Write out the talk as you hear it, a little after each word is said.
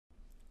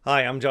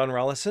Hi, I'm John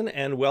Rollison,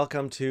 and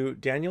welcome to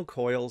Daniel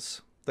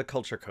Coyle's The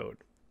Culture Code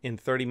in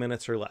 30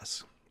 minutes or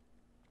less.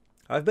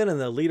 I've been in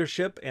the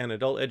leadership and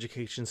adult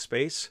education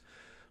space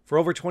for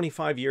over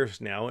 25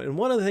 years now, and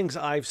one of the things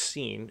I've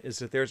seen is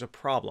that there's a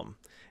problem,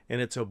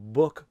 and it's a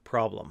book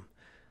problem.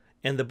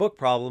 And the book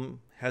problem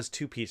has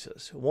two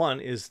pieces. One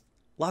is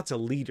lots of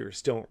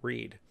leaders don't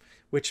read,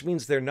 which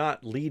means they're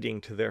not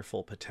leading to their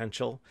full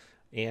potential,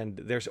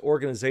 and there's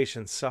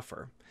organizations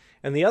suffer.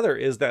 And the other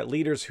is that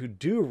leaders who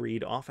do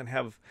read often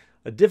have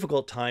a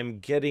difficult time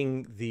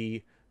getting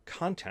the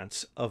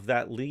contents of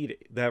that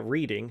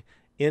reading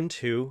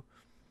into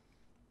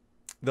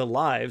the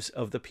lives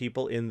of the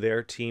people in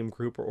their team,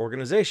 group, or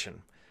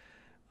organization.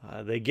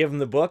 They give them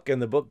the book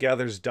and the book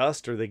gathers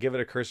dust, or they give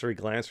it a cursory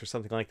glance or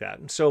something like that.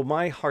 And so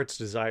my heart's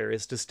desire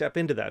is to step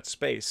into that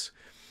space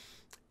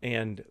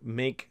and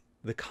make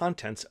the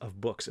contents of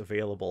books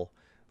available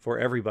for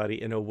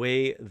everybody in a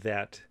way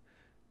that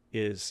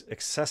is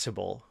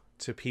accessible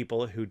to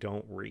people who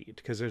don't read,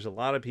 because there's a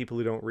lot of people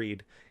who don't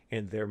read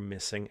and they're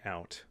missing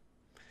out.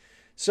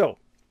 So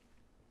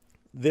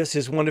this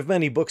is one of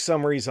many book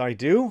summaries I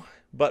do,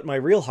 but my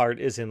real heart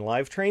is in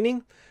live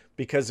training,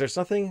 because there's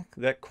nothing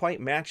that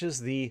quite matches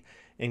the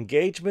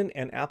engagement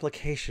and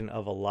application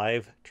of a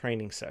live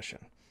training session.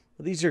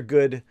 These are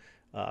good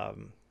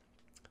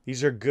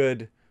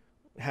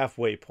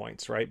halfway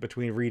points, right,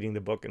 between reading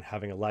the book and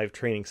having a live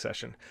training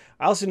session.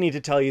 I also need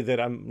to tell you that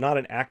I'm not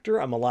an actor,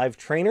 I'm a live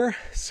trainer.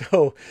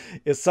 So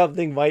if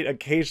something might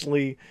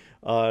occasionally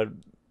go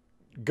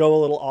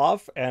a little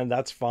off, and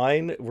that's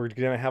fine. We're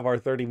going to have our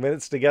 30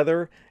 minutes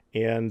together,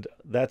 and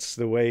that's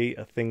the way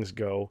things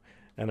go.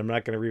 And I'm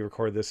not going to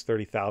re-record this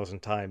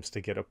 30,000 times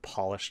to get a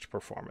polished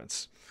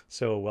performance.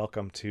 So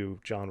welcome to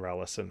John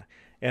Rollison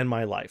and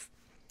my life.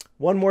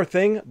 One more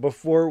thing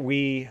before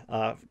we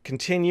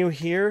continue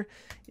here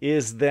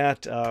is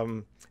that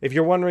if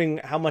you're wondering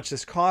how much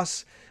this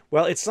costs,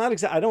 well, it's not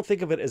exactly, I don't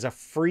think of it as a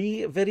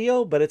free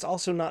video, but it's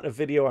also not a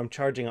video I'm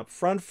charging up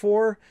front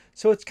for.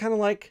 So it's kind of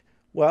like,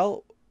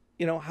 well,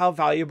 you know, how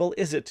valuable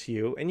is it to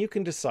you? And you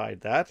can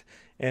decide that.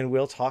 And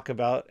we'll talk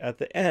about at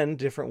the end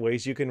different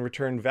ways you can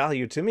return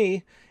value to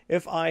me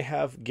if I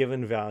have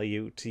given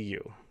value to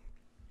you.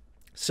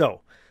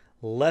 So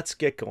let's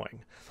get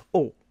going.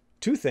 Oh,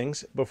 two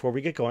things before we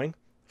get going.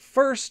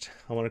 First,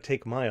 I want to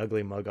take my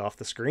ugly mug off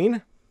the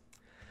screen.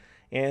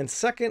 And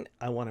second,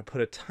 I want to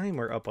put a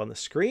timer up on the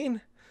screen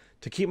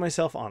to keep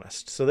myself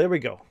honest. So there we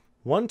go.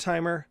 One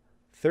timer,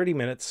 30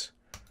 minutes,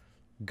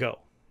 go.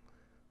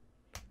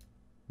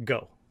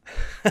 Go.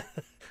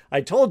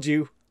 I told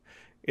you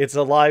it's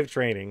a live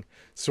training,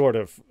 sort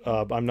of.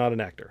 I'm not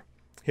an actor.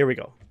 Here we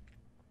go.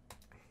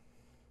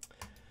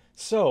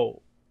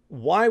 So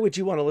why would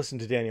you want to listen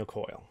to Daniel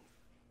Coyle?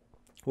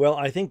 Well,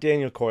 I think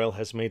Daniel Coyle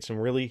has made some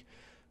really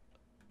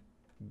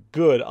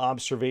good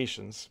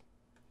observations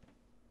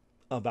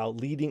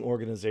about leading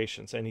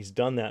organizations, and he's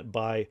done that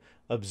by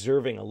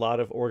observing a lot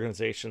of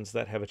organizations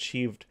that have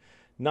achieved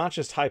not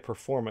just high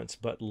performance,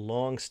 but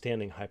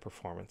long-standing high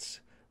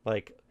performance.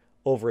 Like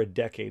over a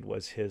decade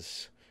was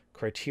his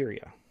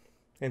criteria.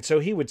 And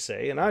so he would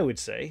say, and I would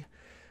say,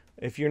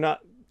 if you're not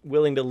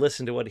willing to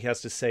listen to what he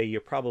has to say,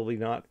 you're probably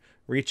not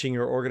reaching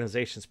your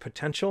organization's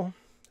potential.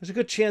 There's a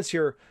good chance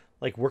you're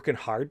like working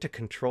hard to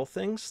control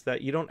things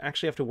that you don't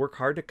actually have to work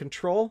hard to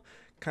control.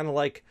 Kind of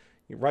like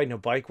you're riding a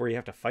bike where you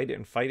have to fight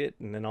it,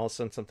 and then all of a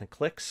sudden something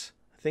clicks.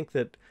 I think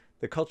that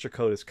the culture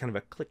code is kind of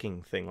a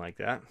clicking thing like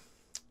that.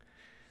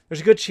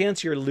 There's a good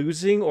chance you're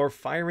losing or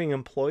firing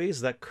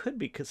employees that could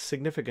be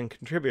significant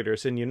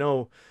contributors, and you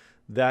know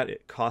that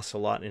it costs a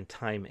lot in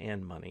time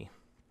and money.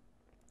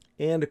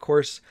 And of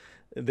course,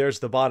 there's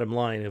the bottom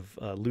line of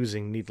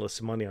losing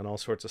needless money on all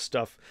sorts of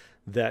stuff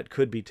that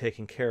could be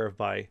taken care of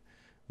by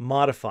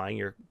modifying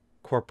your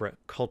corporate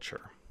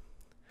culture.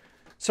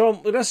 So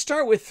I'm going to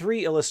start with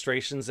three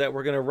illustrations that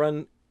we're going to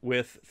run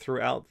with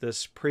throughout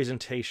this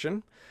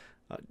presentation.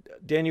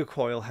 Daniel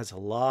Coyle has a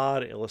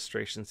lot of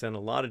illustrations and a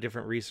lot of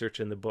different research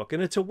in the book,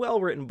 and it's a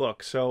well-written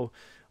book. So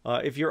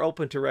if you're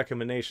open to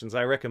recommendations,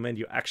 I recommend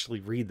you actually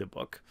read the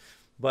book.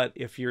 But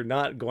if you're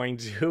not going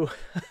to,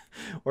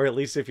 or at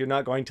least if you're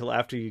not going till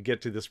after you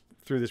get to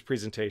through this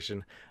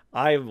presentation,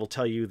 I will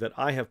tell you that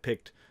I have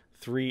picked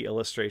three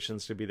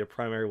illustrations to be the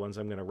primary ones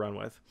I'm going to run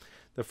with.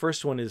 The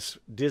first one is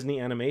Disney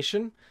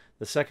animation.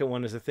 The second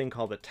one is a thing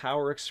called the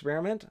Tower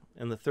Experiment.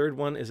 And the third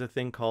one is a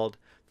thing called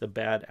the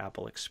Bad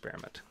Apple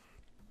Experiment.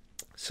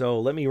 So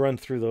let me run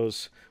through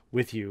those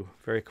with you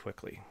very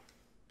quickly.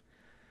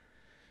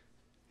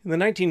 In the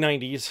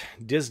 1990s,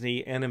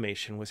 Disney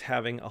animation was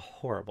having a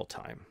horrible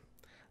time.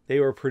 They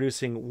were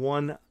producing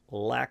one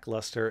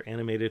lackluster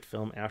animated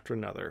film after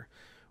another,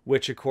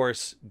 which of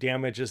course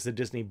damages the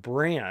Disney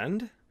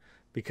brand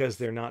because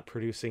they're not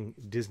producing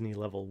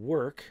Disney-level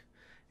work.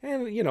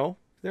 And, you know,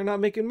 they're not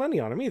making money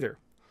on them either.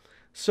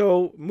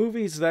 So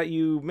movies that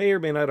you may or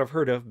may not have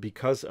heard of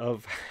because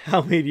of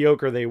how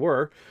mediocre they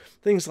were,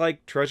 things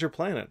like Treasure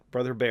Planet,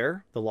 Brother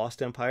Bear, The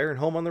Lost Empire, and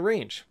Home on the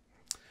Range.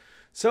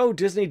 So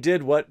Disney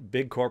did what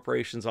big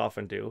corporations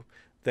often do.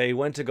 They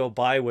went to go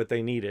buy what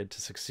they needed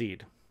to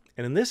succeed.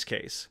 And in this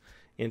case,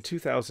 in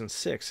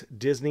 2006,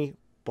 Disney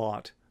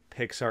bought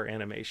Pixar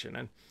Animation.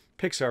 And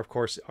Pixar, of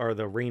course, are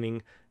the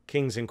reigning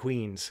kings and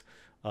queens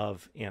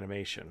of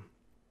animation,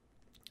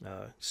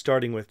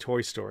 starting with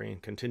Toy Story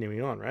and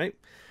continuing on, right?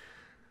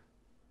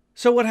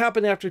 So what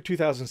happened after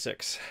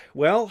 2006?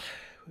 Well,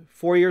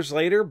 4 years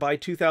later, by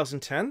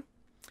 2010,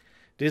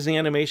 Disney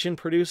Animation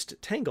produced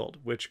Tangled,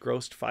 which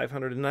grossed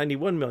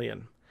 $591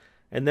 million.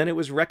 And then it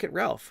was Wreck-It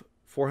Ralph,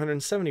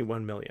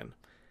 $471 million.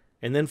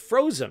 And then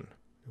Frozen,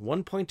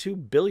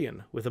 $1.2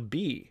 billion with a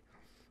B.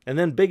 And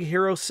then Big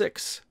Hero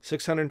 6,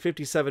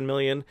 $657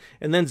 million.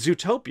 And then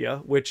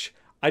Zootopia, which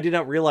I did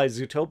not realize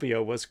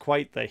Zootopia was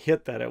quite the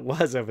hit that it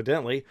was,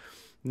 evidently.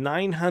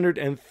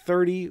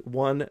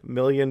 $931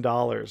 million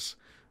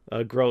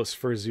gross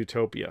for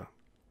Zootopia.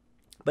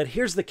 But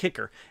here's the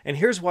kicker, and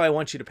here's why I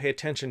want you to pay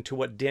attention to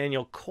what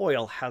Daniel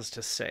Coyle has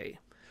to say.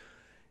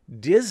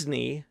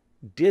 Disney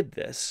did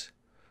this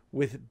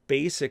with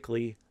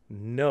basically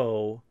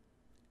no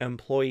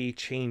employee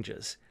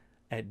changes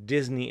at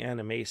Disney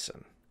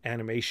Animation.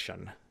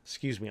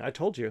 Excuse me, I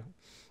told you.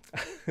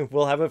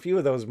 We'll have a few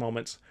of those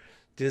moments.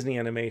 Disney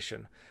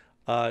Animation.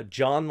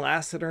 John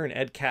Lasseter and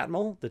Ed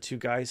Catmull, the two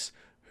guys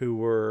who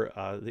were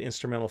the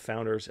instrumental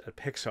founders at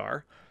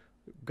Pixar,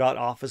 got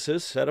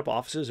offices, set up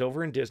offices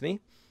over in Disney,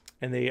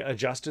 and they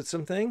adjusted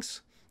some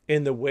things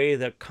in the way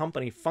the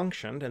company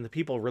functioned and the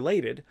people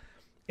related.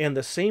 And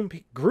the same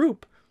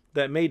group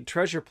that made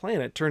Treasure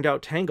Planet turned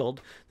out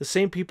Tangled. The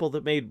same people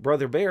that made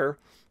Brother Bear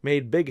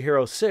made Big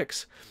Hero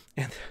 6.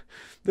 And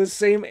the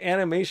same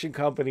animation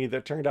company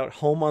that turned out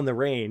Home on the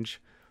Range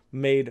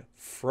made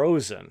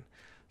Frozen.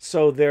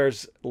 So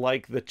there's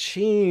like the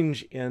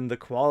change in the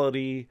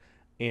quality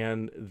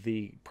and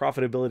the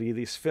profitability of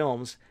these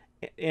films.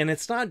 And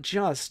it's not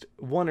just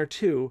one or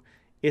two.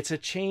 It's a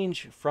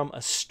change from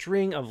a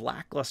string of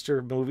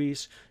lackluster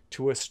movies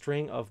to a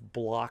string of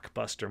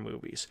blockbuster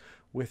movies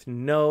with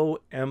no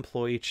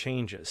employee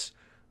changes.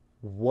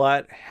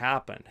 What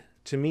happened?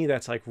 To me,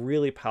 that's like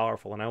really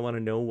powerful, and I want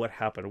to know what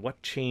happened.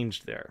 What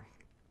changed there?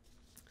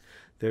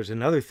 There's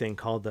another thing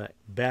called the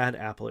bad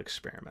apple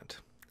experiment.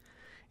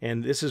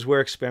 And this is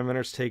where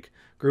experimenters take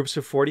groups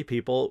of 40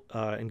 people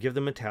and give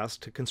them a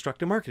task to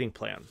construct a marketing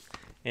plan.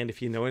 And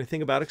if you know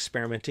anything about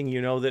experimenting, you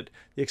know that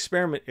the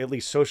experiment, at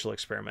least social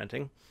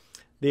experimenting,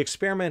 the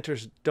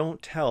experimenters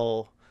don't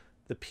tell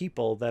the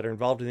people that are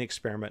involved in the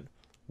experiment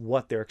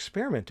what they're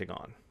experimenting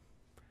on,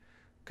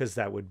 because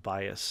that would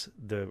bias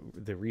the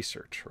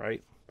research,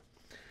 right?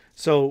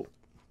 So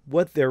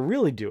what they're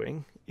really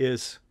doing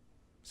is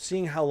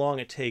seeing how long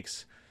it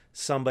takes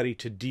somebody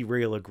to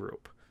derail a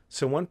group.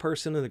 So one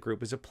person in the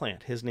group is a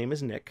plant. His name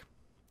is Nick.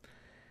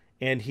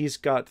 And he's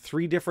got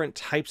 3 different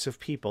types of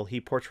people he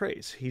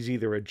portrays. He's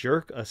either a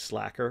jerk, a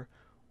slacker,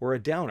 or a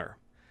downer.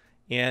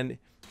 And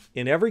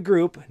in every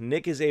group,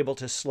 Nick is able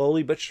to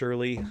slowly but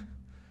surely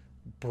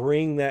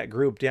bring that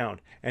group down.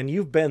 And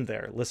you've been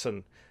there.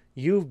 Listen,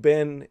 you've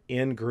been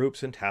in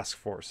groups and task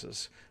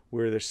forces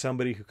where there's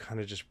somebody who kind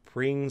of just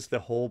brings the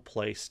whole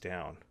place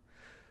down.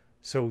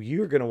 So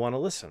you're going to want to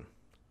listen.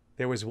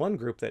 There was one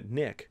group that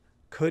Nick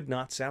could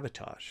not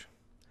sabotage.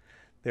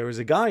 There was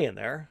a guy in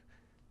there.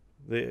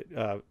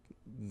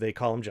 They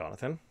call him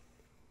Jonathan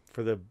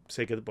for the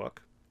sake of the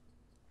book.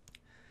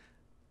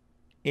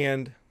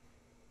 And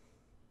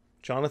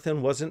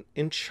Jonathan wasn't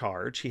in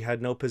charge. He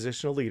had no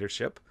position of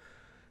leadership,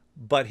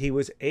 but he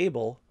was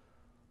able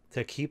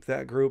to keep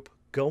that group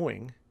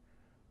going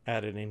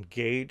at an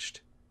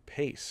engaged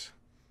pace.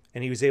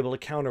 And he was able to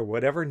counter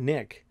whatever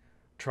Nick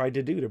tried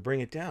to do to bring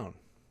it down.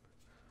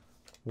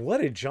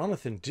 What did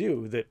Jonathan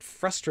do that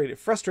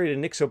frustrated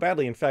Nick so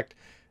badly? In fact,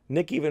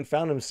 Nick even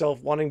found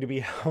himself wanting to be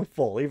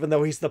helpful, even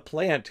though he's the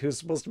plant who's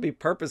supposed to be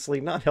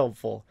purposely not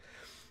helpful.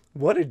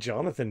 What did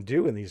Jonathan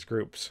do in these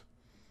groups?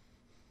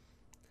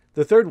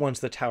 The third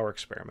one's the tower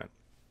experiment.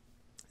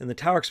 And the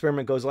tower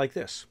experiment goes like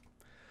this.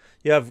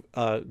 You have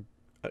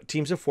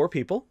teams of 4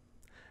 people,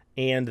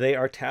 and they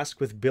are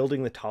tasked with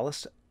building the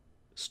tallest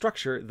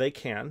structure they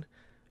can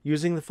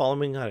using the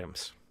following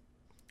items.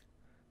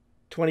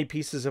 20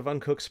 pieces of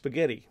uncooked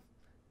spaghetti,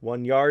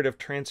 1 yard of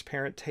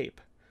transparent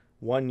tape,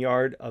 1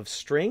 yard of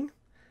string,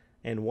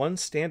 and 1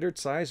 standard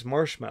size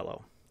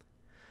marshmallow.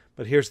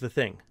 But here's the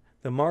thing.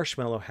 The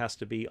marshmallow has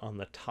to be on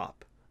the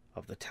top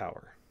of the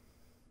tower.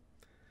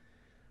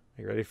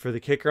 Are you ready for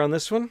the kicker on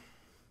this one?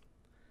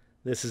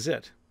 This is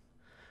it.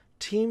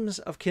 Teams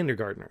of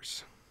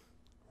kindergartners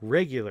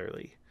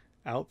regularly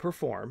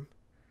outperform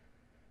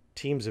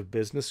teams of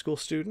business school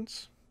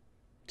students,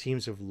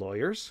 teams of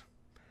lawyers,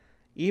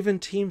 even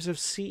teams of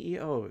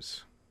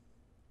CEOs.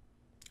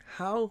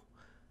 How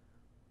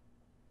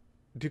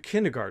do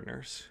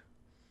kindergartners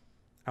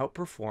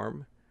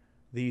outperform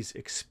these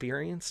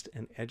experienced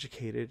and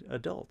educated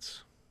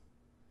adults?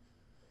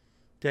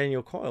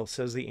 Daniel Coyle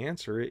says the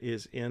answer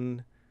is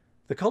in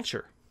the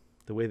culture,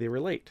 the way they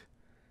relate.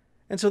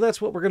 And so that's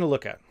what we're going to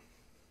look at.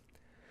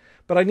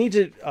 But I need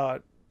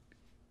to,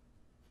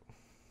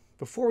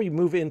 before we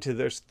move into,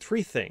 there's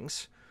 3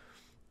 things,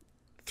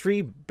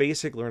 3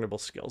 basic learnable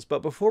skills.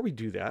 But before we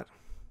do that,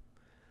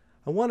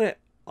 I want to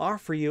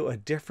offer you a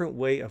different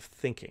way of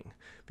thinking,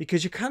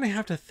 because you kind of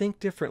have to think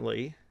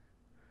differently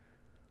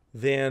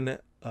than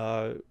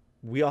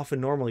we often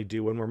normally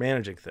do when we're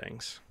managing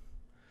things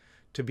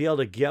to be able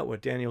to get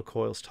what Daniel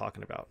Coyle's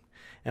talking about.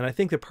 And I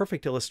think the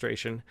perfect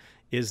illustration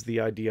is the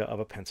idea of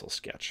a pencil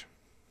sketch.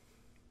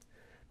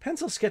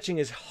 Pencil sketching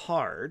is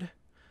hard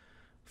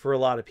for a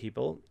lot of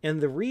people, and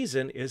the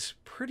reason is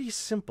pretty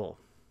simple.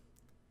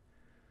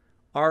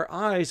 Our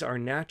eyes are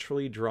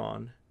naturally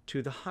drawn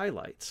to the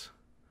highlights.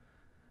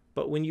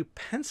 But when you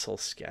pencil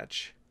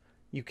sketch,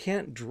 you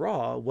can't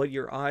draw what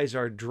your eyes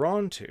are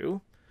drawn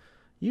to.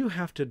 You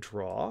have to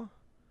draw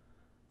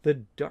the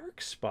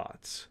dark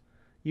spots.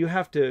 You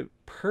have to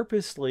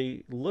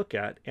purposely look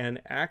at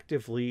and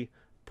actively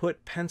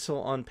put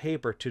pencil on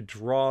paper to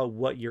draw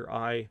what your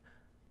eye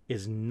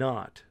is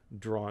not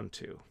drawn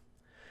to.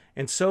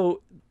 And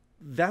so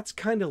that's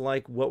kind of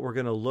like what we're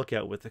going to look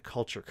at with the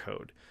culture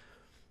code.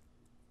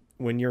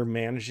 When you're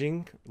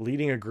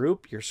leading a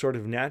group, you're sort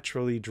of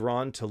naturally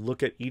drawn to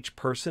look at each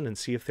person and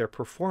see if they're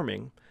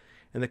performing.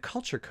 And the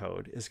culture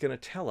code is going to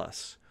tell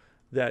us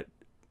that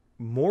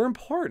more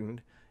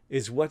important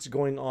is what's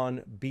going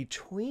on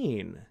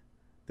between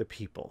the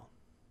people.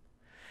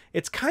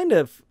 It's kind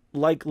of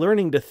like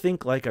learning to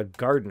think like a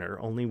gardener,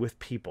 only with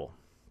people.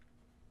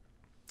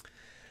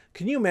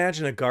 Can you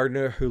imagine a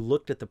gardener who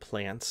looked at the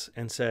plants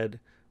and said,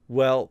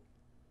 well,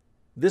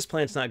 this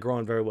plant's not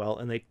growing very well,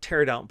 and they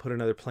tear it out and put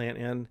another plant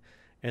in,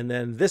 and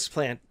then this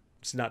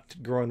plant's not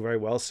growing very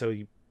well, so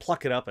you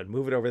pluck it up and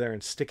move it over there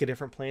and stick a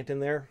different plant in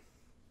there?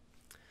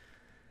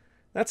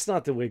 That's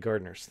not the way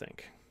gardeners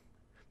think.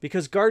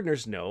 Because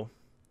gardeners know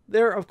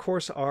there, of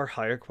course, are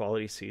higher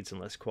quality seeds and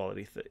less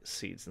quality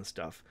seeds and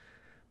stuff.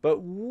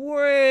 But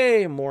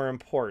way more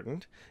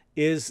important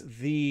is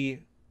the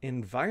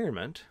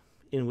environment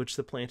in which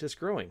the plant is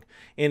growing.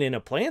 And in a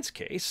plant's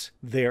case,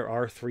 there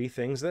are three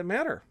things that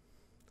matter: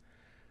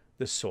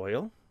 the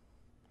soil,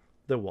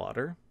 the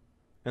water,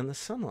 and the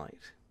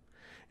sunlight.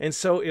 And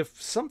so if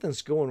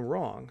something's going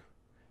wrong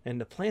and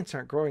the plants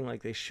aren't growing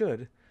like they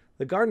should,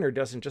 the gardener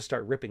doesn't just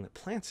start ripping the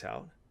plants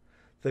out.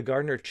 The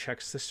gardener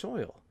checks the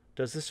soil.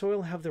 Does the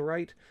soil have the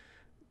right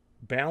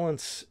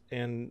balance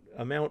and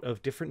amount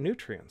of different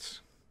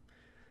nutrients?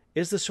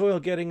 Is the soil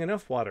getting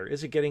enough water?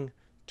 Is it getting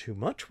too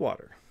much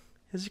water?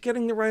 Is it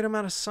getting the right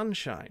amount of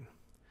sunshine?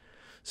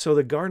 So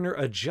the gardener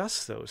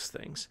adjusts those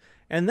things.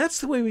 And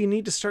that's the way we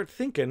need to start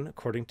thinking,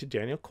 according to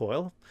Daniel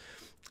Coyle,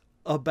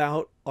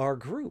 about our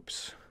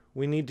groups.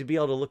 We need to be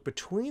able to look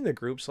between the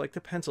groups like the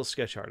pencil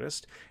sketch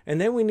artist. And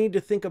then we need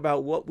to think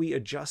about what we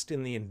adjust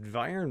in the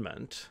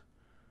environment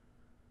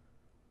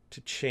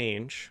to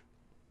change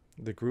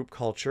the group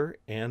culture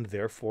and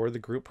therefore the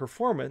group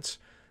performance,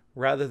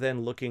 rather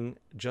than looking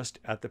just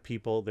at the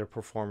people, their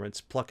performance,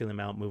 plucking them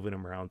out, moving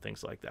them around,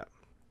 things like that.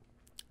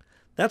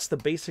 That's the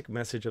basic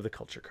message of the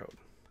culture code.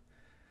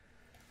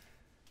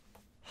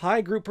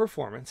 High group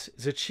performance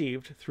is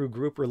achieved through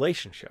group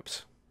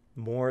relationships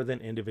more than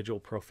individual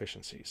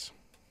proficiencies.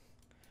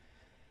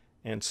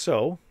 And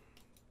so,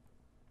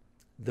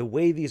 the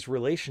way these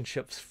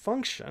relationships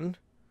function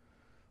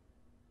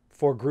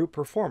for group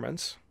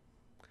performance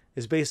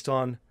is based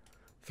on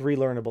three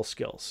learnable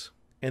skills.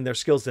 And they're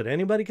skills that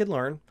anybody can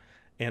learn.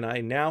 And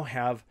I now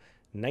have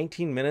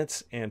 19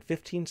 minutes and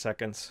 15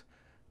 seconds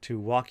to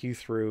walk you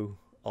through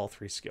all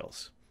three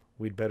skills.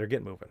 We'd better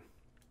get moving.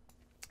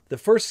 The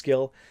first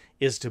skill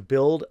is to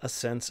build a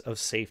sense of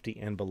safety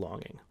and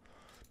belonging.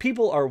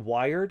 People are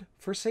wired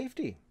for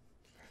safety.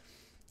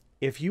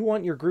 If you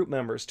want your group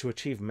members to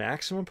achieve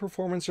maximum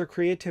performance or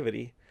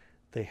creativity,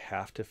 they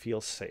have to feel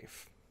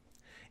safe.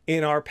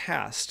 In our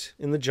past,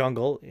 in the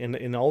jungle,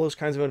 in all those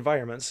kinds of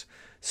environments,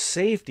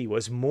 safety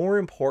was more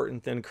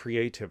important than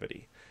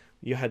creativity.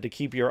 You had to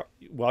keep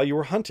while you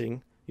were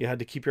hunting, you had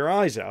to keep your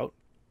eyes out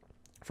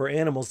for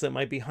animals that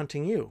might be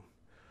hunting you.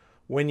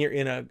 When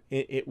you're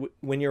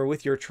when you're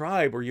with your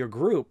tribe or your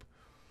group,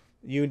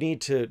 you need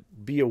to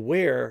be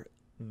aware.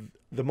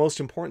 The most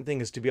important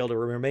thing is to be able to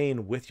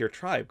remain with your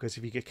tribe, because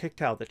if you get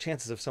kicked out, the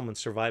chances of someone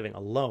surviving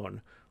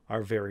alone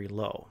are very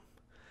low.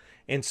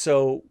 And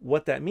so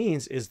what that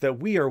means is that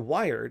we are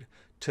wired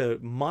to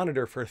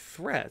monitor for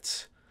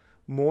threats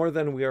more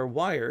than we are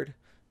wired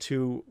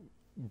to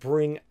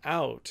bring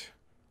out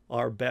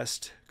our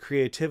best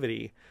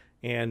creativity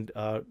and,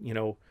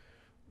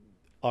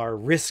 our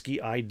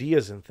risky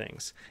ideas and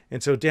things.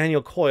 And so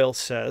Daniel Coyle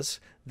says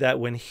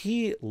that when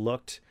he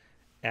looked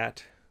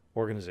at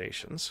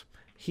organizations,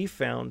 he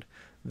found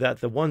that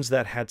the ones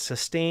that had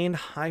sustained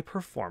high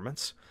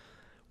performance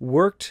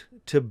worked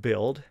to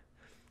build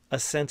a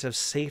sense of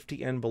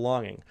safety and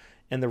belonging.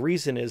 And the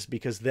reason is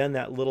because then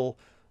that little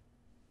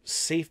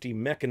safety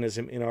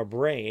mechanism in our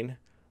brain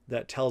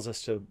that tells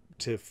us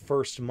to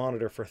first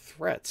monitor for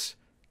threats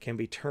can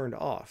be turned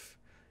off,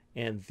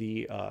 and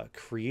the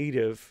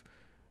creative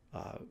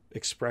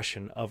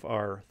expression of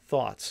our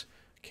thoughts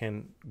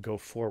can go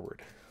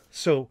forward.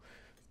 So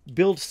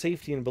build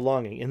safety and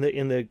belonging.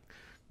 In the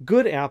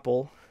good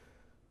apple,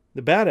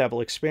 the bad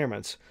apple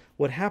experiments,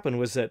 what happened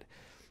was that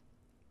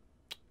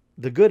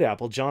the good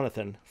apple,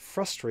 Jonathan,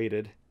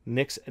 frustrated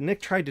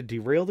Nick tried to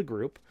derail the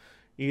group,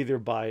 either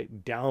by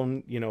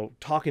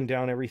talking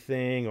down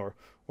everything,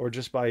 or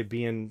just by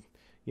being,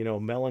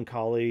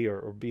 melancholy,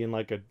 or being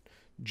like a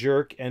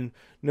jerk. And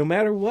no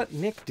matter what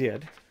Nick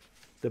did,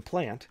 the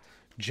plant,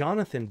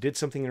 Jonathan did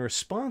something in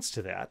response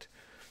to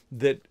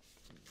that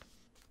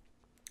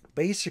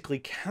basically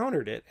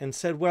countered it and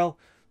said, well,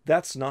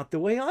 that's not the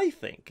way I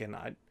think, and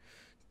I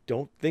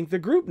don't think the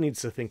group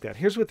needs to think that.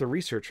 Here's what the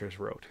researchers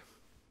wrote.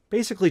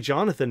 Basically,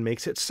 Jonathan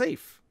makes it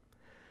safe.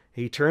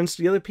 He turns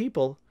to the other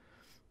people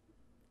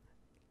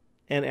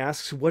and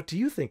asks, what do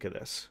you think of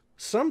this?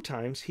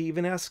 Sometimes he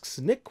even asks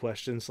Nick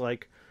questions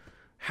like,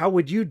 how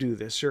would you do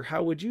this, or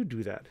how would you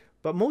do that?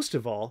 But most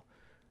of all,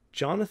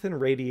 Jonathan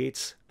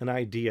radiates an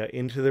idea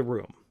into the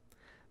room.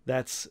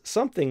 That's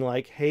something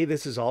like, hey,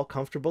 this is all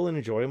comfortable and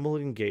enjoyable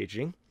and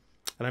engaging,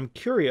 and I'm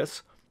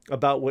curious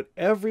about what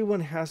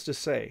everyone has to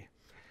say.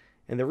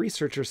 And the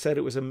researcher said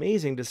it was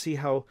amazing to see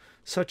how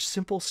such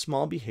simple,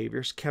 small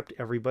behaviors kept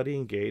everybody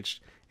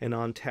engaged and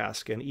on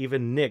task. And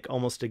even Nick,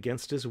 almost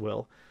against his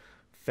will,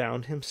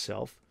 found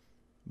himself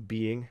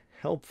being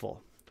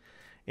helpful.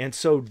 And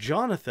so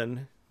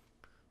Jonathan,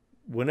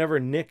 whenever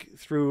Nick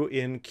threw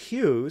in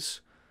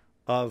cues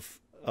of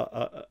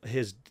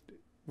his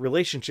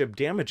relationship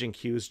damaging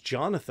cues,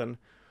 Jonathan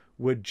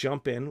would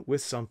jump in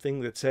with something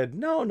that said,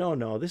 no, no,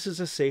 no, this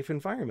is a safe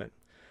environment.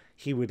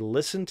 He would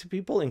listen to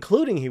people,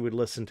 including he would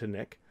listen to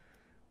Nick,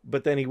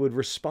 but then he would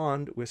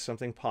respond with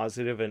something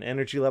positive, and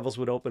energy levels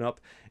would open up.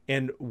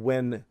 And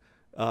when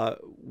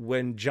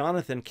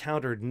Jonathan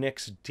countered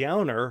Nick's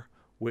downer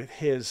with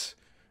his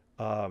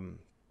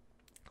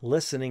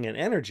listening and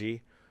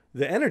energy,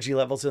 the energy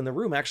levels in the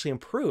room actually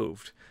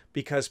improved,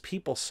 because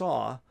people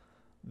saw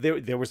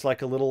there was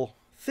like a little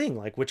thing,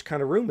 like, which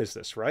kind of room is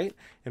this, right?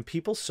 And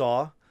people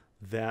saw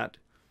that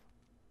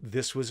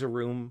this was a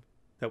room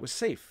that was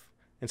safe.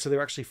 And so they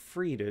were actually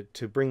free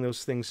to bring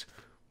those things,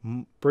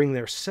 bring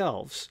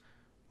themselves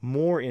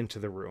more into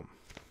the room.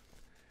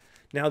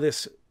 Now,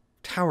 this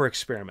tower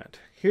experiment,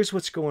 here's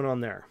what's going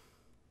on there.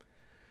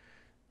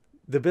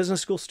 The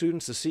business school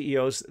students, the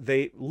CEOs,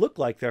 they look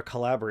like they're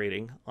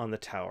collaborating on the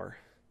tower,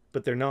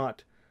 but they're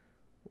not.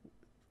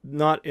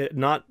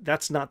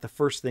 That's not the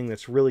first thing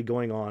that's really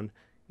going on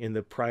in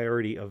the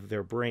priority of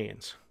their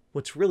brains.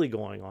 What's really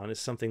going on is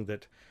something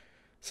that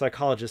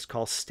psychologists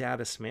call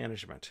status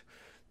management.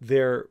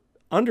 Their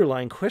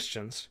underlying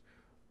questions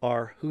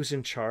are, who's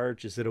in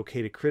charge? Is it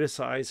okay to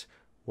criticize?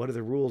 What are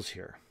the rules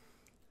here?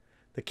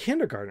 The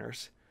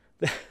kindergartners,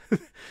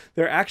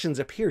 their actions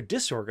appear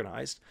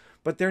disorganized,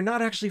 but they're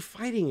not actually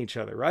fighting each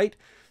other, right?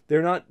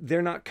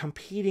 They're not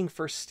competing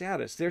for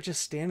status. They're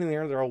just standing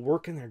there. They're all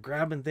working. They're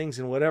grabbing things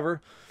and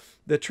whatever.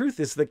 The truth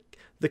is that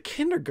the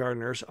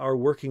kindergartners are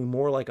working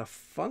more like a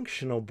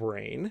functional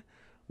brain,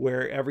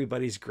 where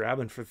everybody's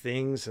grabbing for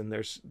things and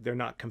they're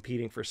not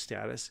competing for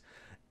status.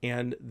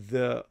 And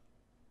the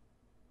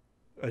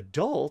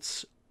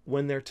adults,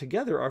 when they're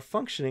together, are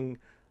functioning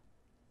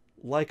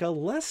like a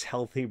less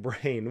healthy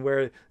brain,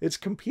 where it's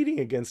competing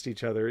against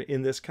each other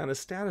in this kind of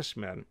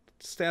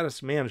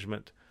status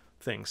management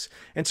things.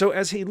 And so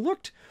as he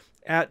looked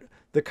at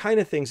the kind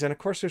of things, and of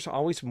course there's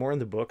always more in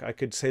the book, I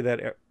could say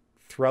that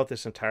throughout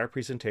this entire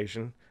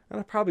presentation, and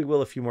I probably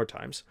will a few more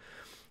times,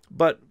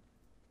 but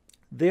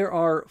there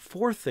are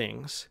 4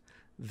 things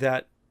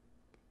that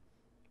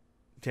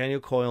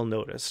Daniel Coyle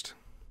noticed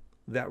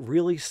that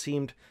really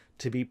seemed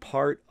to be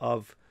part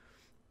of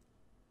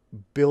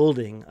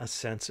building a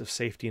sense of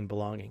safety and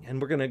belonging. And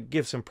we're going to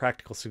give some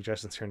practical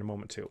suggestions here in a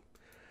moment too.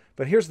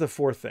 But here's the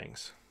 4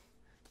 things.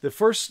 The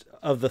first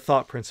of the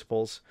thought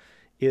principles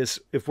is,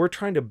 if we're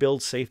trying to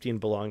build safety and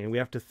belonging, we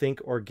have to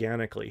think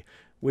organically,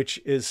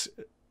 which is,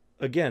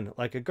 again,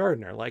 like a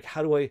gardener. Like,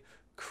 how do I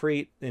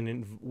create,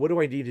 what do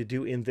I need to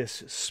do in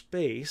this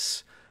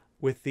space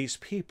with these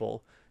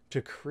people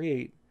to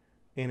create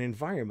an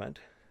environment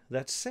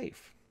that's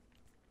safe?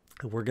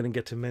 We're going to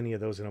get to many of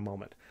those in a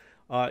moment.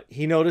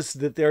 He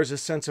noticed that there's a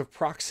sense of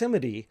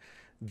proximity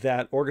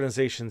that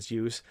organizations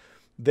use.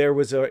 There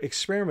was an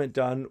experiment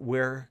done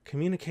where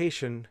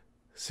communication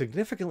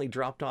significantly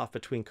dropped off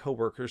between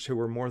coworkers who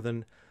were more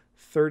than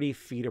 30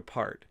 feet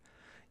apart.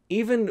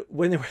 Even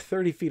when they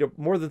were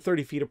more than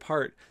 30 feet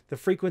apart, the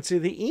frequency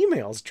of the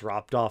emails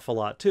dropped off a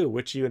lot too,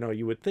 which,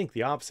 you would think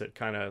the opposite,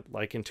 kind of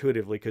like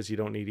intuitively, because you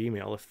don't need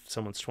email if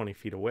someone's 20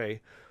 feet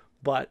away.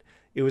 But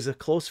it was a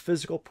close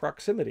physical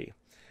proximity.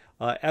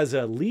 As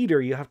a leader,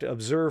 you have to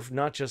observe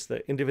not just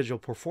the individual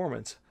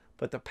performance,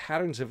 but the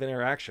patterns of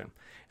interaction.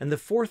 And the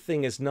 4th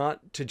thing is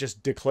not to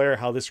just declare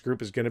how this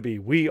group is going to be.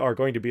 We are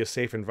going to be a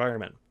safe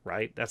environment,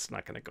 right? That's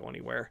not going to go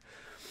anywhere.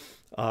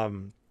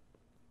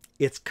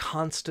 It's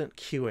constant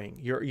cueing.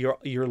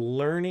 You're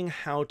learning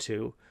how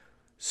to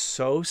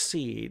sow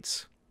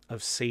seeds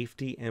of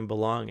safety and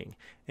belonging,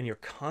 and you're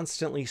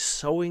constantly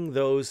sowing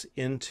those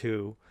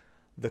into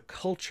the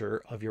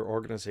culture of your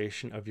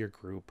organization, of your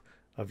group,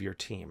 of your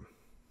team.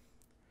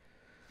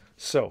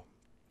 So,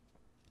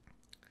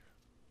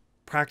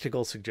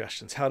 practical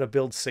suggestions, how to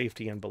build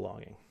safety and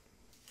belonging.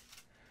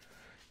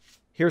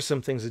 Here's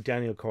some things that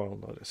Daniel Coyle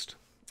noticed.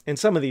 And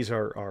some of these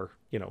are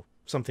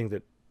something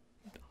that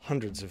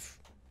hundreds of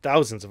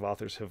thousands of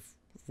authors have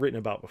written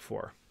about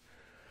before.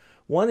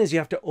 One is you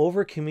have to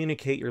over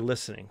communicate your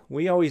listening.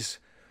 We always,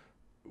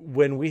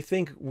 when we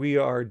think we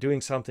are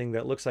doing something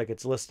that looks like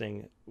it's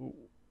listening,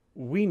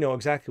 we know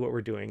exactly what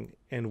we're doing,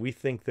 and we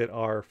think that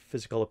our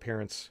physical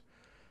appearance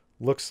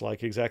looks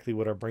like exactly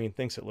what our brain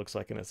thinks it looks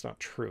like, and it's not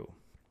true.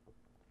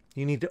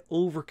 You need to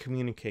over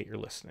communicate your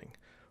listening.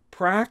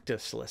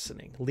 Practice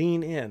listening.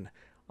 Lean in.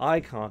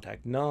 Eye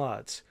contact,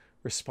 nods,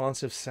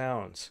 responsive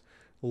sounds.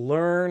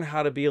 Learn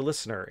how to be a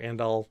listener,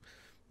 and I'll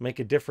make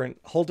a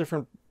whole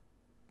different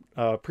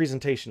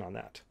presentation on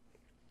that,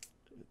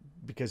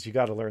 because you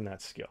got to learn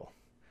that skill.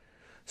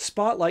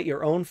 Spotlight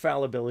your own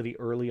fallibility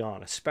early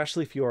on,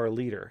 especially if you are a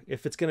leader.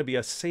 If it's going to be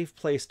a safe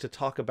place to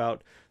talk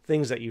about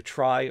things that you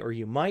try, or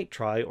you might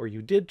try, or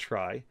you did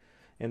try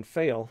and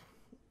fail,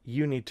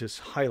 you need to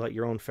highlight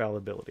your own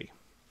fallibility.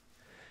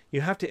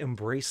 You have to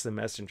embrace the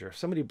messenger. If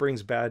somebody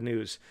brings bad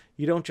news,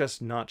 you don't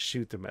just not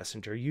shoot the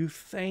messenger. You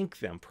thank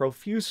them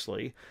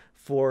profusely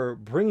for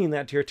bringing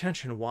that to your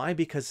attention. Why?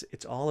 Because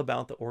it's all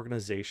about the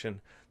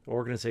organization, the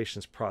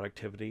organization's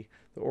productivity,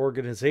 the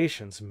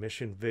organization's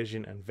mission,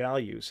 vision, and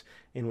values.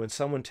 And when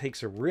someone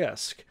takes a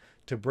risk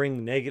to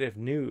bring negative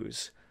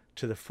news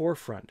to the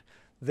forefront,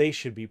 they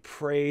should be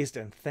praised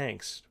and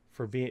thanked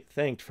for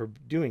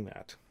doing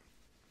that.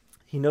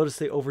 He noticed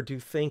they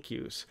overdo thank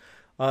yous.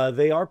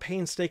 They are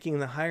painstaking in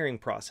the hiring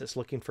process,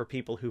 looking for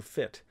people who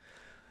fit.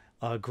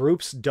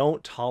 Groups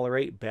don't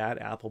tolerate bad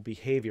apple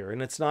behavior.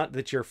 And it's not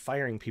that you're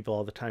firing people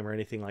all the time or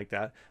anything like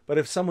that. But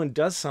if someone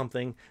does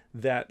something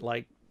that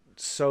like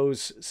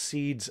sows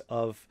seeds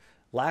of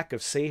lack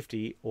of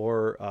safety,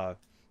 or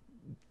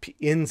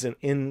ins and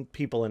in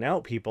people and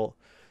out people,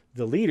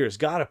 the leader's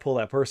got to pull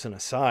that person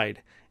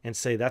aside and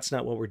say, that's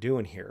not what we're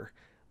doing here,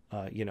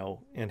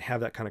 and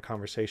have that kind of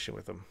conversation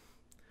with them.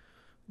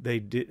 They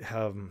did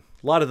have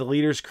a lot of the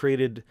leaders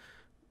created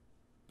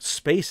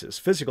spaces,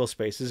 physical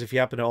spaces, if you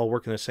happen to all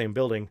work in the same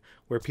building,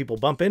 where people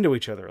bump into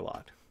each other a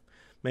lot.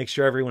 Make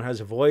sure everyone has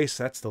a voice.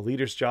 That's the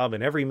leader's job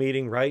in every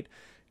meeting, right?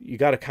 You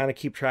got to kind of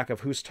keep track of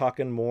who's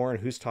talking more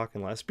and who's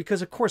talking less,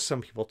 because of course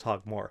some people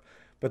talk more,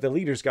 but the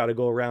leader's got to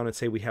go around and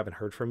say, we haven't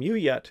heard from you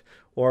yet,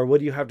 or what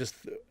do you have to,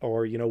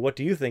 what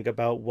do you think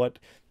about what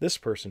this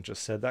person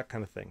just said, that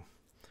kind of thing.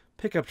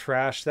 Pick up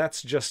trash.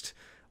 That's just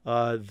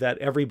that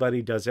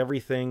everybody does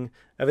everything.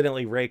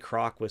 Evidently, Ray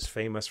Kroc was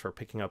famous for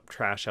picking up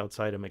trash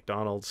outside of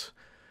McDonald's,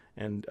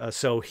 and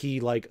so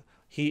he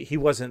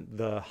wasn't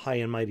the high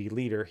and mighty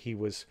leader. He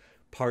was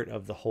part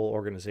of the whole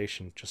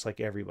organization, just like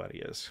everybody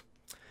is.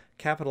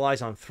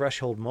 Capitalize on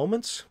threshold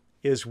moments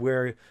is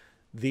where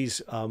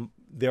these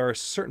there are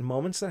certain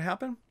moments that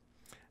happen,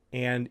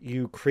 and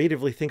you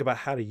creatively think about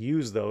how to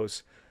use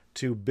those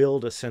to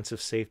build a sense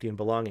of safety and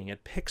belonging.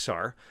 At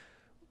Pixar,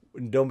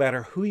 no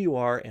matter who you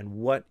are and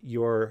what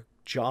your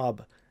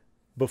job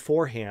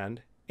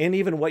beforehand, and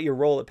even what your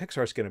role at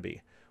Pixar is going to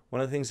be,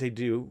 one of the things they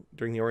do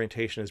during the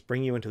orientation is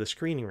bring you into the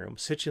screening room,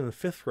 sit you in the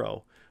 5th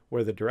row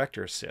where the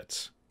director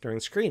sits during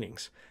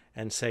screenings,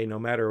 and say, no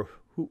matter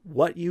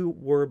what you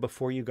were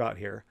before you got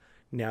here,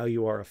 now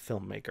you are a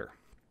filmmaker.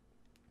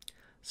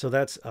 So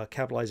that's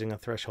capitalizing on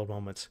threshold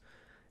moments.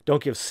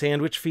 Don't give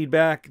sandwich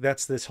feedback.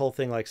 That's this whole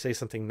thing, like say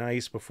something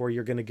nice before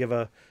you're going to give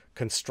a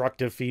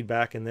constructive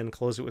feedback and then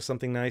close it with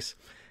something nice.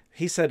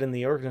 He said in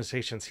the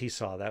organizations he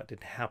saw, that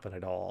didn't happen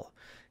at all.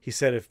 He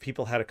said if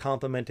people had a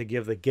compliment to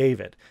give, they gave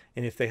it.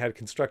 And if they had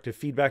constructive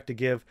feedback to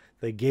give,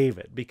 they gave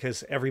it,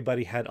 because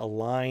everybody had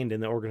aligned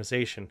in the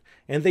organization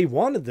and they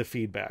wanted the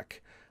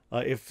feedback.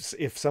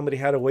 If somebody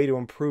had a way to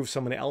improve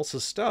someone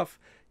else's stuff,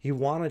 he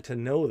wanted to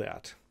know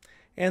that.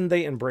 And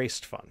they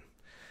embraced fun.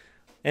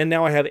 And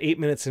now I have 8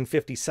 minutes and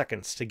 50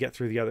 seconds to get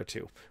through the other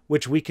two,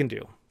 which we can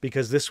do,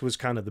 because this was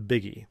kind of the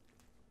biggie.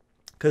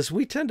 Because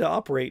we tend to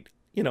operate,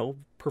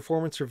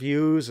 performance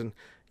reviews and,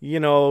 you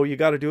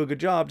got to do a good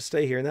job to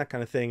stay here and that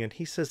kind of thing. And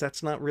he says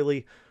that's not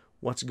really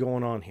what's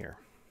going on here.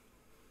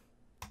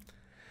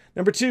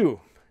 Number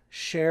 2,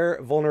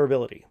 share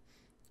vulnerability.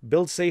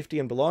 Build safety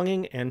and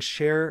belonging and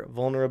share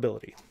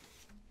vulnerability.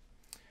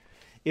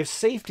 If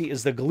safety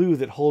is the glue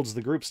that holds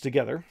the groups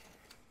together,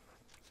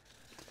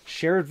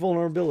 shared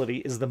vulnerability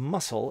is the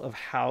muscle of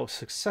how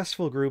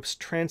successful groups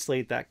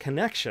translate that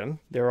connection,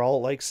 they're all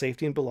like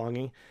safety and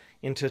belonging,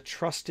 into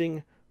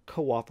trusting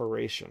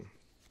cooperation.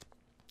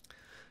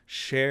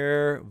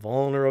 Share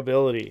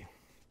vulnerability.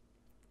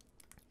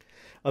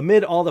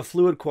 Amid all the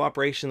fluid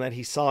cooperation that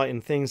he saw in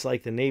things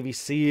like the Navy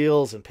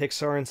SEALs and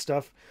Pixar and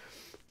stuff,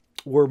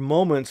 were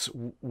moments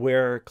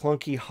where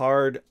clunky,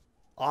 hard,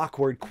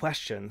 awkward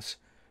questions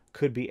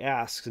could be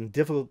asked and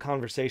difficult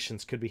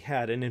conversations could be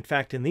had. And in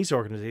fact, in these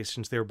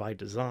organizations, they're by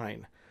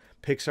design.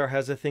 Pixar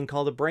has a thing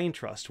called a brain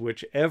trust,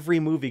 which every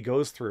movie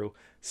goes through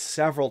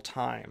several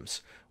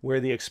times, where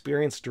the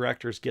experienced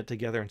directors get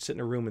together and sit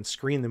in a room and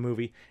screen the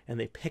movie, and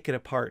they pick it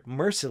apart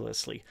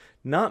mercilessly,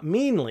 not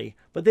meanly,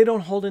 but they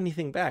don't hold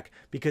anything back,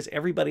 because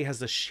everybody has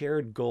the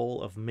shared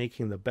goal of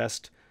making the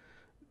best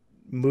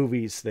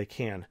movies they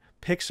can,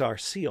 Pixar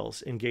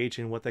SEALs engage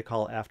in what they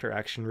call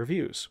after-action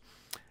reviews.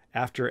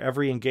 After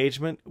every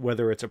engagement,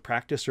 whether it's a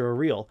practice or a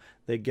reel,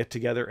 they get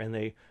together and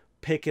they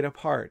pick it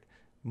apart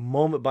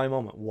moment by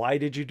moment. Why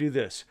did you do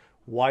this?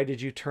 Why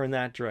did you turn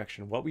that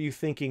direction? What were you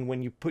thinking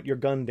when you put your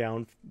gun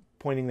down,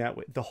 pointing that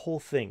way? The whole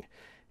thing.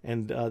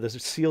 And the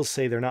SEALs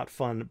say they're not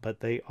fun, but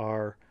they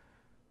are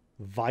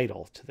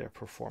vital to their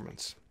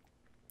performance.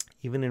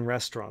 Even in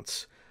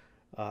restaurants,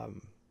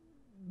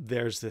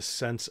 there's this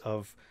sense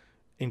of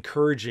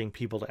encouraging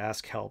people to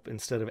ask help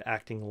instead of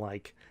acting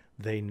like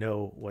they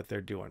know what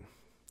they're doing.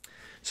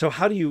 So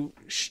how do you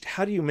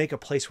make a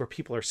place where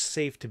people are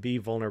safe to be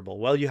vulnerable?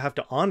 Well, you have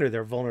to honor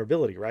their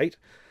vulnerability, right?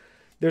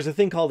 There's a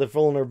thing called the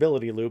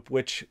vulnerability loop,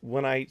 which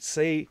when I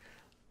say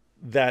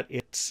that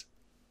it's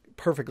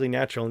perfectly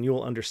natural and you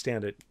will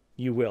understand it,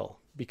 you will,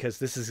 because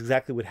this is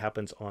exactly what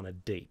happens on a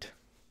date.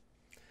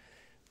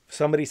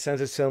 Somebody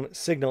sends a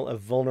signal of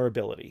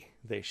vulnerability.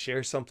 They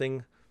share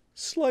something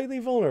slightly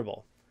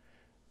vulnerable.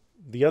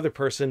 The other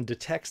person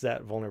detects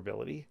that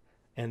vulnerability.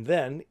 And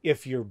then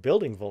if you're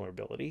building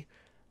vulnerability,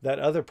 that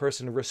other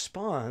person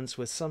responds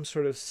with some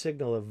sort of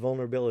signal of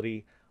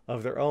vulnerability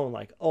of their own.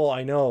 Like, oh,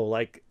 I know,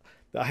 like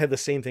I had the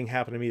same thing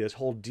happen to me. This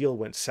whole deal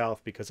went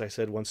south because I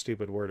said one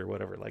stupid word or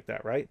whatever like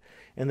that, right?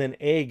 And then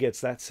A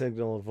gets that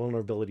signal of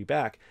vulnerability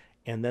back.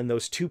 And then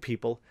those two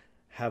people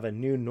have a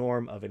new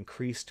norm of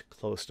increased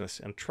closeness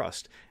and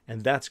trust.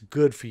 And that's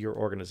good for your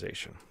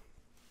organization.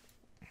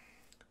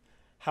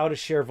 How to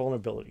share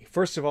vulnerability.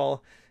 First of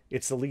all,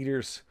 it's the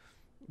leader's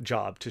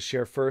job to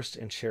share first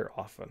and share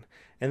often.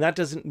 And that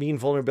doesn't mean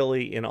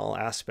vulnerability in all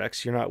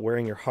aspects. You're not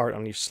wearing your heart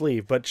on your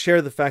sleeve, but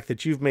share the fact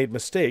that you've made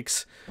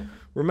mistakes.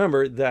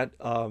 Remember that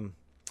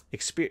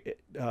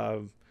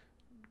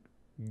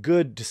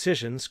good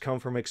decisions come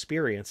from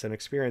experience, and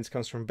experience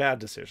comes from bad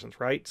decisions,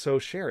 right? So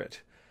share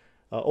it.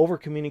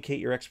 Over-communicate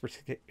your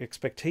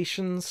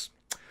expectations.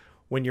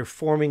 When you're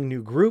forming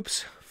new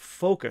groups,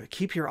 focus,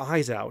 keep your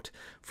eyes out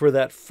for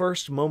that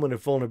first moment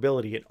of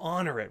vulnerability and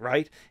honor it,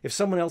 right? If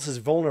someone else is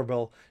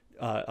vulnerable,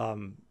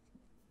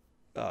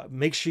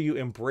 make sure you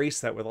embrace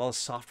that with all the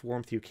soft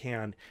warmth you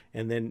can,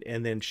 and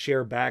then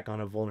share back on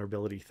a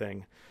vulnerability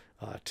thing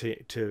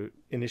to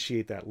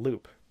initiate that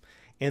loop.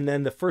 And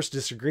then the first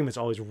disagreement is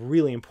always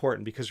really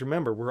important, because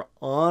remember, we're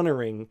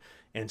honoring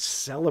and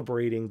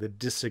celebrating the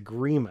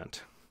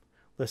disagreement.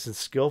 Listen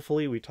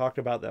skillfully. We talked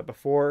about that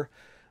before.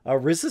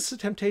 Resist the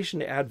temptation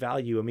to add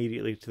value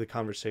immediately to the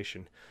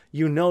conversation.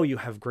 You know you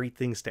have great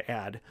things to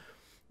add,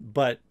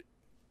 but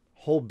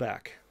hold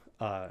back.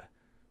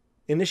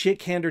 Initiate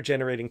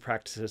candor-generating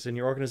practices in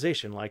your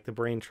organization, like the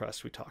brain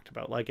trust we talked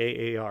about, like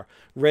AAR.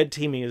 Red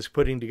teaming is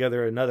putting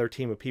together another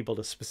team of people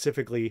to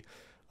specifically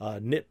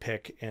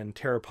nitpick and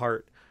tear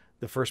apart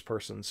the first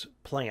person's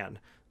plan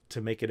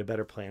to make it a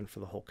better plan for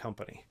the whole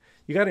company.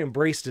 You got to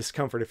embrace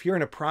discomfort. If you're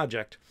in a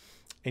project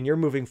and you're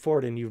moving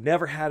forward and you've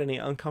never had any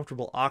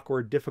uncomfortable,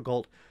 awkward,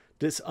 difficult,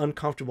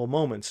 uncomfortable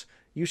moments,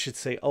 you should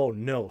say, oh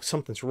no,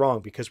 something's wrong,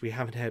 because we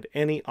haven't had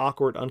any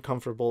awkward,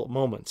 uncomfortable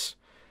moments.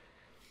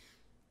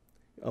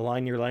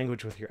 Align your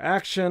language with your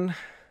action.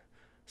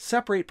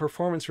 Separate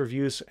performance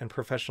reviews and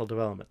professional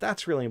development.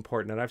 That's really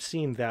important. And I've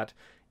seen that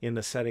in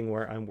the setting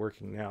where I'm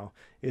working now,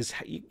 is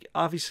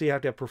obviously you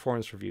have to have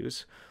performance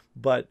reviews,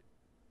 but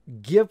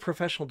give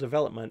professional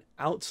development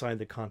outside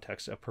the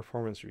context of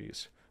performance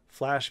reviews.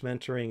 Flash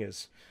mentoring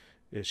is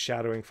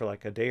shadowing for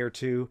like a day or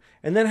two,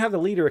 and then have the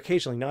leader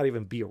occasionally not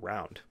even be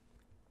around.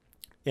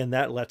 And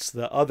that lets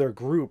the other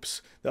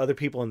groups, the other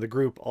people in the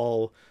group,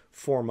 all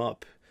form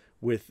up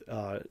with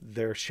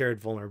their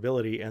shared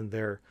vulnerability and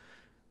their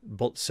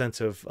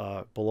sense of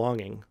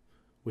belonging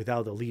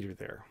without the leader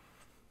there.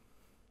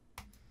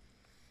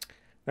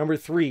 Number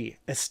 3,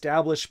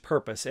 establish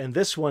purpose. And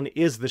this one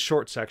is the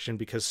short section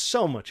because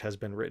so much has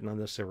been written on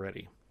this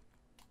already.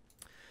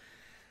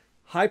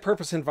 High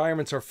purpose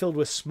environments are filled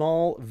with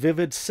small,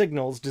 vivid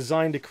signals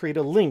designed to create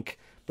a link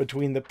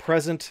between the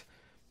present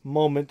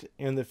moment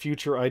and the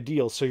future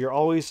ideals. So you're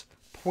always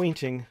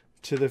pointing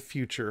to the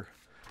future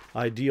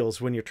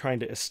ideals when you're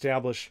trying to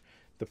establish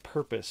the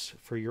purpose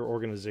for your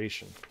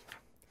organization.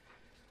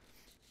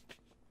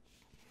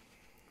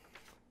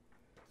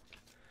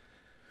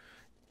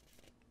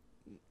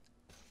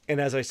 And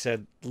as I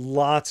said,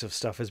 lots of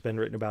stuff has been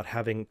written about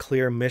having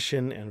clear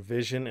mission and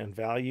vision and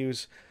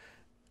values,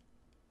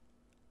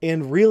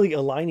 and really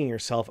aligning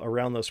yourself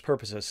around those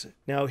purposes.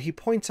 Now, he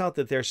points out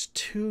that there's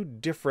two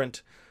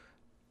different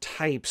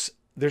types.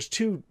 There's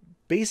two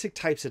basic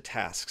types of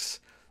tasks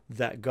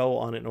that go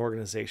on in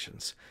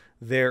organizations.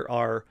 There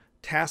are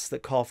tasks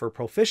that call for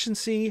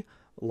proficiency,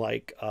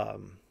 like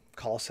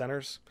call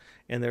centers,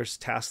 and there's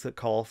tasks that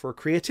call for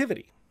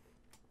creativity.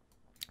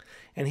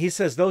 And he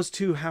says those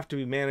two have to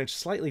be managed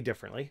slightly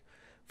differently.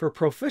 For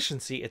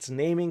proficiency, it's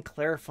naming,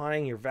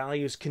 clarifying your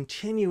values,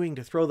 continuing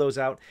to throw those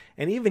out,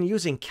 and even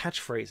using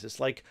catchphrases,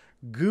 like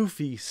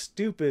goofy,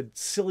 stupid,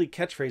 silly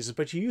catchphrases,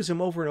 but you use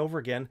them over and over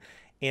again,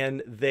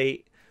 and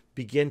they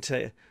begin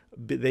to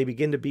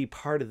be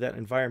part of that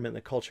environment and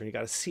the culture. And you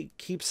got to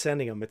keep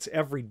sending them. It's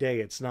every day.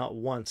 It's not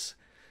once.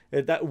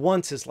 That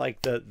once is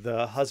like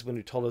the husband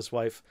who told his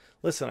wife,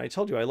 listen, I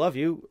told you I love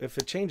you. If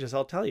it changes,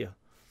 I'll tell you.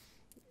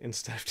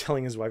 Instead of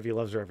telling his wife he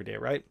loves her every day,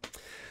 right?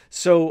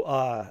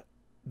 So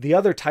the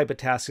other type of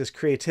task is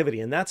creativity.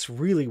 And that's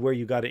really where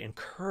you got to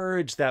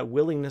encourage that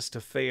willingness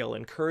to fail,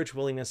 encourage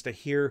willingness to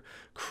hear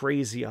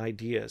crazy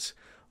ideas,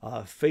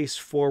 face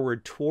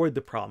forward toward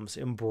the problems,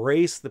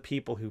 embrace the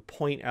people who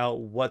point out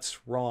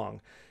what's wrong,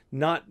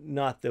 not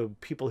the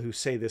people who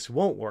say this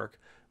won't work,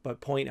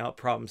 but point out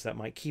problems that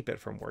might keep it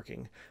from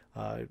working.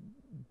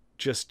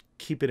 Just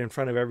keep it in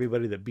front of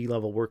everybody that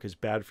B-level work is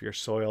bad for your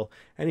soil.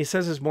 And he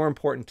says it's more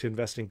important to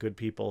invest in good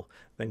people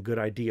than good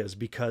ideas,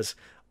 because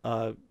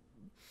a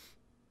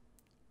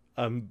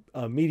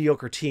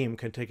mediocre team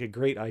can take a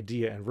great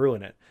idea and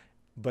ruin it,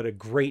 but a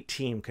great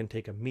team can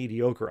take a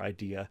mediocre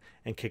idea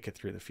and kick it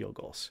through the field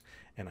goals.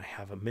 And I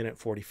have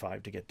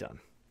 1:45 to get done.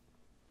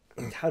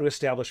 How to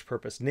establish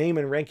purpose. Name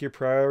and rank your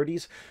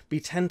priorities. Be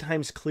 10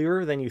 times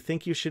clearer than you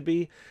think you should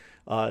be.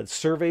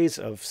 Surveys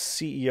of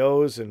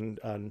CEOs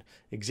and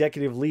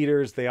executive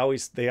leaders, they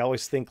always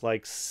think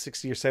like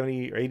 60 or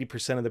 70 or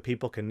 80% of the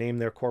people can name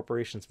their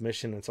corporation's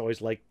mission. It's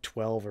always like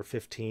 12 or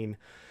 15.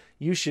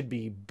 You should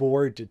be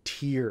bored to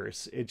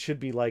tears. It should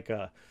be like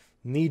a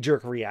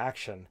knee-jerk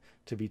reaction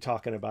to be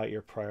talking about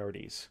your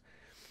priorities.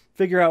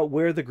 Figure out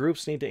where the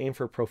groups need to aim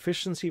for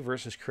proficiency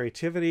versus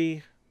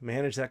creativity.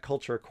 Manage that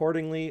culture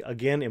accordingly.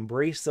 Again,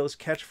 embrace those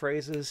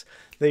catchphrases.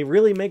 They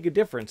really make a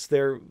difference.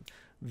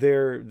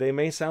 They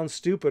may sound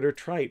stupid or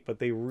trite, but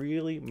they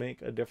really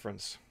make a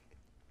difference.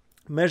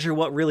 Measure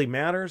what really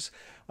matters.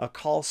 A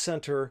call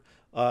center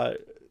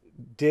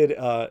did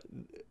a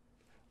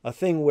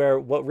thing where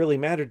what really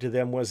mattered to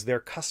them was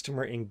their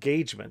customer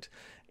engagement.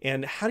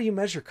 And how do you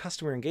measure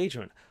customer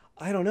engagement?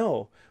 I don't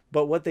know.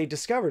 But what they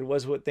discovered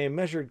was what they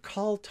measured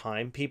call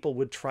time, people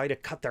would try to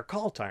cut their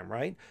call time,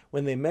 right?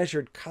 When they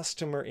measured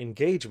customer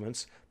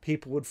engagements,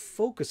 people would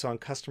focus on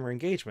customer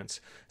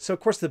engagements. So of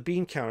course the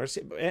bean counters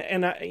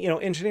and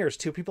engineers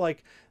too, people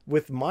like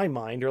with my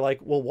mind are like,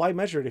 well, why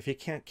measure it if you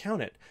can't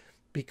count it?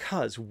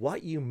 Because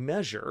what you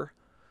measure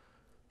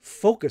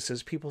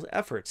focuses people's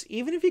efforts.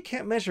 Even if you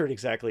can't measure it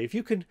exactly, if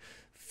you could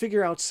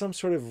figure out some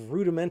sort of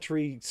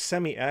rudimentary,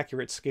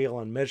 semi-accurate scale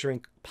on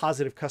measuring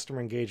positive customer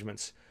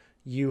engagements,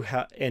 you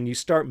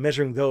start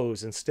measuring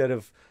those instead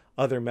of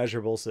other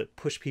measurables that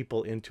push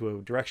people into a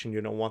direction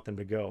you don't want them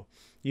to go,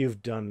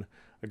 you've done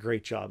a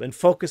great job. And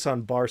focus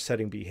on bar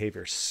setting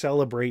behavior.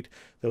 Celebrate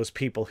those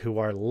people who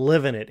are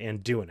living it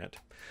and doing it.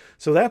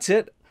 So that's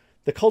it.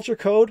 The culture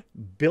code: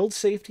 build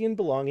safety and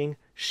belonging,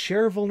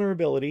 share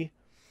vulnerability,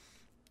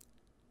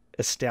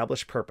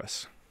 establish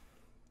purpose.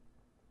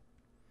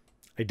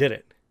 I did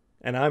it,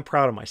 and I'm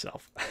proud of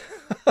myself.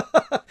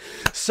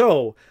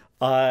 So,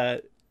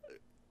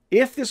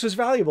 if this was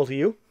valuable to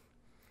you,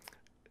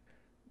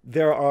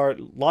 there are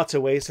lots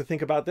of ways to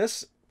think about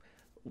this.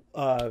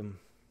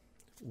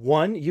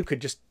 One, you could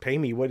just pay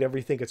me whatever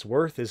you think it's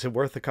worth. Is it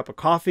worth a cup of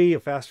coffee, a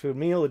fast food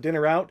meal, a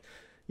dinner out?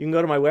 You can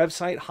go to my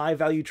website,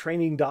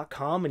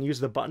 highvaluetraining.com, and use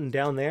the button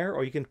down there,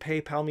 or you can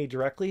PayPal me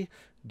directly,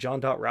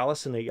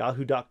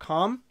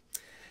 john.rallison@yahoo.com.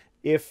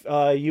 If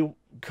you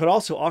could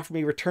also offer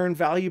me return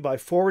value by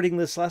forwarding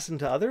this lesson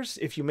to others.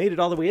 If you made it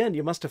all the way in,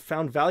 you must have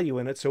found value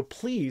in it. So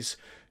please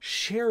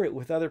share it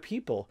with other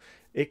people.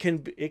 It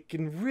can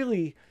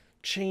really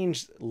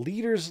change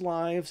leaders'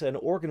 lives and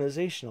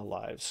organizational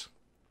lives.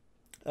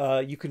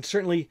 You can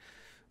certainly,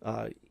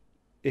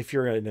 if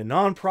you're in a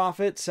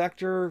nonprofit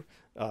sector,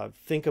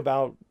 think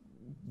about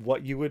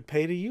what you would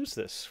pay to use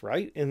this,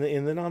 right? In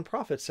the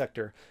nonprofit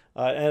sector.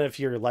 And if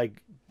you're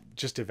like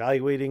just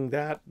evaluating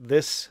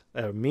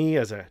me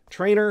as a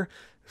trainer,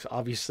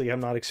 obviously I'm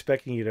not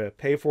expecting you to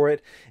pay for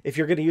it. If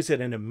you're going to use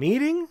it in a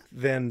meeting,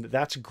 then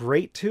that's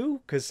great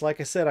too. Because like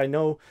I said,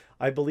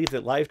 I believe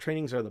that live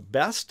trainings are the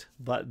best,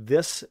 but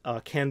this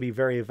can be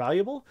very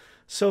valuable.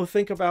 So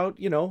think about,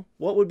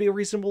 what would be a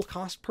reasonable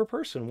cost per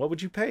person? What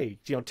would you pay?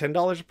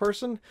 $10 a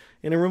person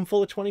in a room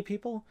full of 20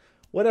 people?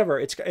 Whatever.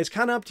 It's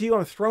kind of up to you.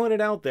 I'm throwing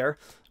it out there,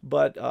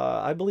 but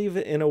I believe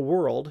in a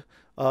world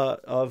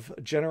of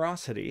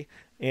generosity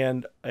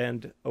and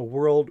a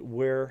world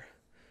where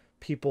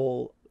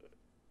people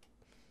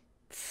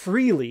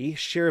freely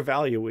share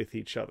value with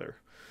each other.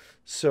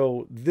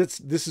 So this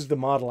is the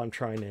model I'm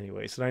trying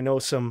anyways. And I know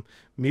some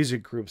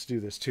music groups do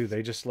this too.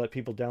 They just let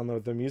people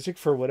download their music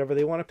for whatever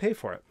they want to pay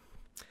for it.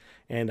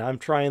 And I'm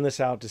trying this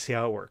out to see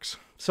how it works.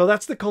 So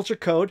that's the Culture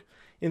Code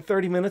in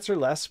 30 minutes or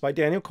less by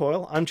Daniel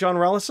Coyle. I'm John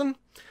Rallison.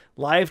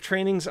 Live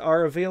trainings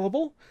are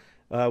available,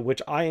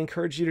 which I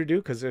encourage you to do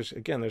because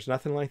there's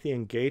nothing like the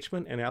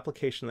engagement and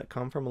application that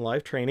come from a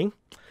live training.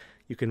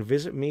 You can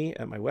visit me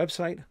at my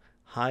website,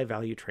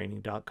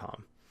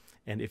 highvaluetraining.com.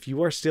 And if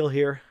you are still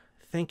here,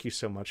 thank you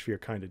so much for your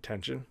kind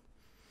attention.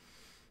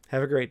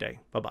 Have a great day.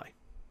 Bye-bye.